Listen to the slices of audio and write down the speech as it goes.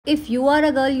If you are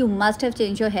a girl, you must have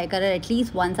changed your hair color at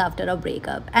least once after a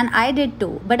breakup. And I did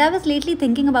too. But I was lately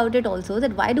thinking about it also,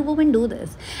 that why do women do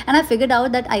this? And I figured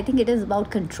out that I think it is about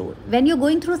control. When you're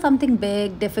going through something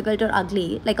big, difficult, or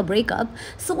ugly, like a breakup,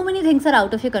 so many things are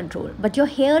out of your control. But your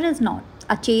hair is not.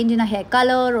 A change in a hair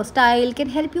color or style can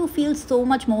help you feel so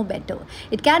much more better.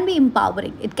 It can be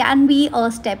empowering. It can be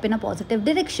a step in a positive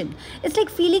direction. It's like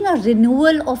feeling a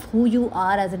renewal of who you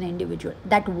are as an individual.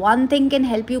 That one thing can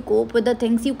help you cope with the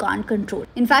things you can't control.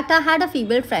 In fact, I had a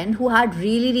female friend who had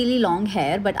really long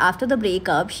hair, but after the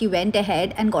breakup, she went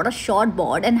ahead and got a short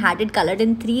board and had it colored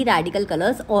in three radical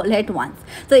colors all at once.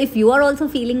 So if you are also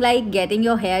feeling like getting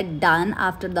your hair done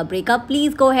after the breakup,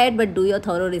 please go ahead, but do your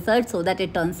thorough research so that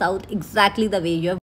it turns out exactly the way you have